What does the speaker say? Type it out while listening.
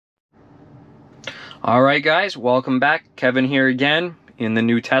All right, guys, welcome back. Kevin here again in the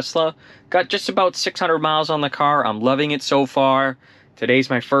new Tesla. Got just about 600 miles on the car. I'm loving it so far. Today's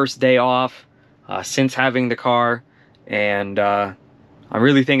my first day off since having the car, and I'm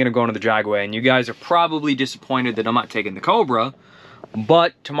really thinking of going to the dragway. And you guys are probably disappointed that I'm not taking the Cobra,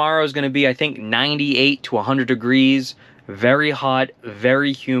 but tomorrow is going to be, I think, 98 to 100 degrees. Very hot,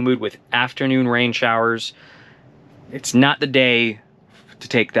 very humid with afternoon rain showers. It's not the day to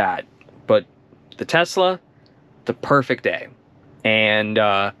take that, but the Tesla, the perfect day. And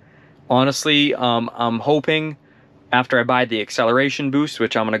honestly, I'm hoping after I buy the acceleration boost,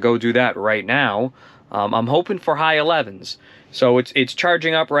 which I'm going to go do that right now, I'm hoping for high 11s. So it's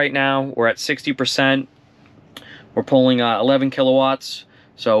charging up right now. We're at 60%. We're pulling 11 kilowatts,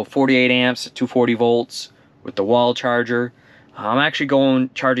 so 48 amps at 240 volts with the wall charger. I'm actually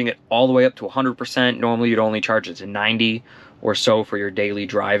charging it all the way up to 100%. Normally you'd only charge it to 90 or so for your daily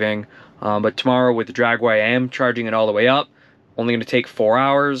driving. But tomorrow with the dragway, I am charging it all the way up. Only going to take 4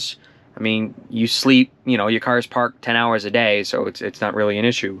 hours. I mean, you sleep, you know, your car's parked 10 hours a day, so it's not really an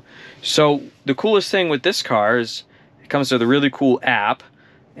issue. So the coolest thing with this car is it comes with a really cool app,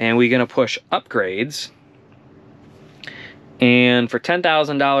 and we're going to push upgrades. And for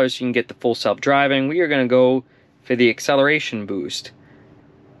 $10,000, you can get the full self-driving. We are going to go for the acceleration boost.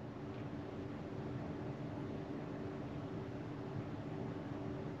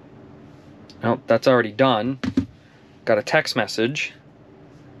 Oh, that's already done. Got a text message.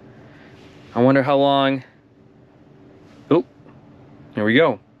 I wonder how long... Oh, here we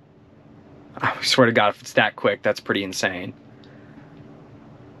go. I swear to God, if it's that quick, that's pretty insane.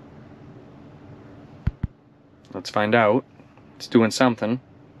 Let's find out. It's doing something.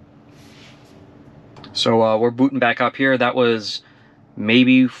 So we're booting back up here. That was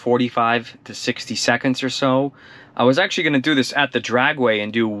maybe 45 to 60 seconds or so. I was actually going to do this at the dragway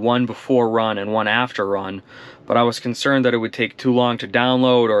and do one before run and one after run, but I was concerned that it would take too long to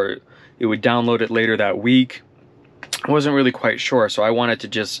download, or it would download it later that week. I wasn't really quite sure, so I wanted to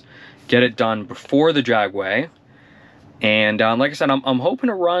just get it done before the dragway. And like I said, I'm hoping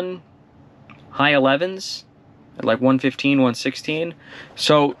to run high 11s at like 115, 116.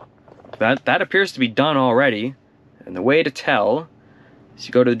 So that appears to be done already. And the way to tell is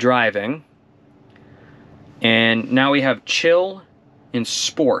you go to driving, and now we have chill and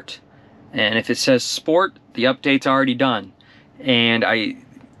sport. And if it says sport, the update's already done. And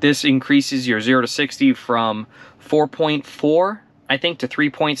this increases your 0 to 60 from 4.4, I think, to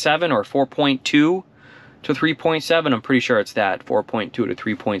 3.7, or 4.2 to 3.7. I'm pretty sure it's that, 4.2 to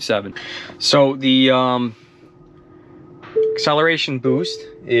 3.7. So the acceleration boost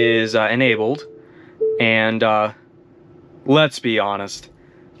is enabled, and let's be honest,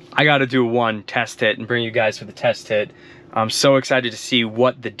 I got to do one test hit and bring you guys for the test hit. I'm so excited to see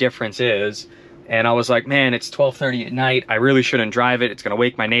what the difference is. And I was like, man, it's 12:30 at night. I really shouldn't drive it. It's gonna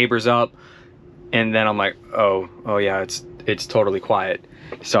wake my neighbors up. And then I'm like, oh yeah, it's totally quiet.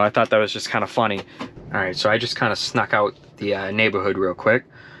 So I thought that was just kind of funny. All right, so I just kind of snuck out the neighborhood real quick,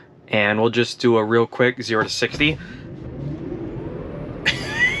 and we'll just do a real quick 0 to 60.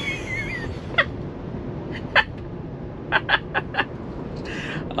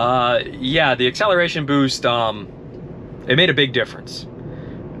 Yeah, the acceleration boost, it made a big difference.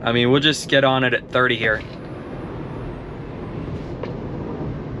 I mean, we'll just get on it at 30 here.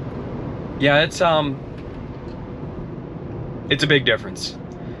 Yeah, it's a big difference.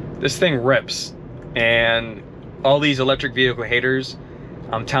 This thing rips, and all these electric vehicle haters,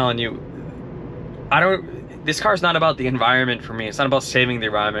 I'm telling you, this car's not about the environment for me. It's not about saving the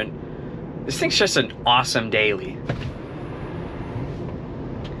environment. This thing's just an awesome daily.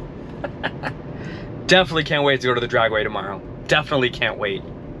 Definitely can't wait to go to the dragway tomorrow. Definitely can't wait.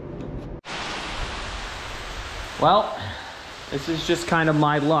 Well, this is just kind of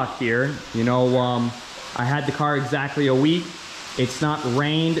my luck here. You know, I had the car exactly a week. It's not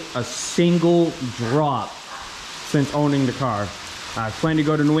rained a single drop since owning the car. I was planning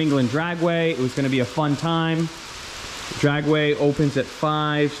to go to New England Dragway. It was going to be a fun time. The dragway opens at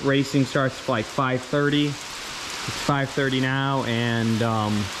 5. Racing starts like 5:30. It's 5:30 now, and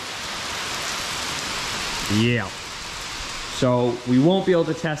yeah. So we won't be able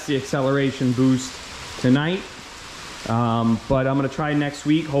to test the acceleration boost tonight, but I'm gonna try next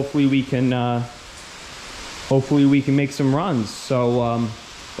week. Hopefully we can make some runs. So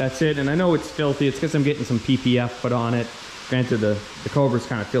that's it. And I know it's filthy. It's because I'm getting some PPF put on it. Granted, the Cobra's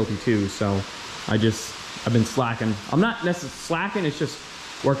kind of filthy too. So I've been slacking. I'm not necessarily slacking. It's just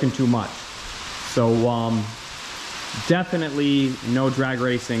working too much. So definitely no drag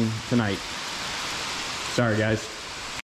racing tonight. Sorry, guys.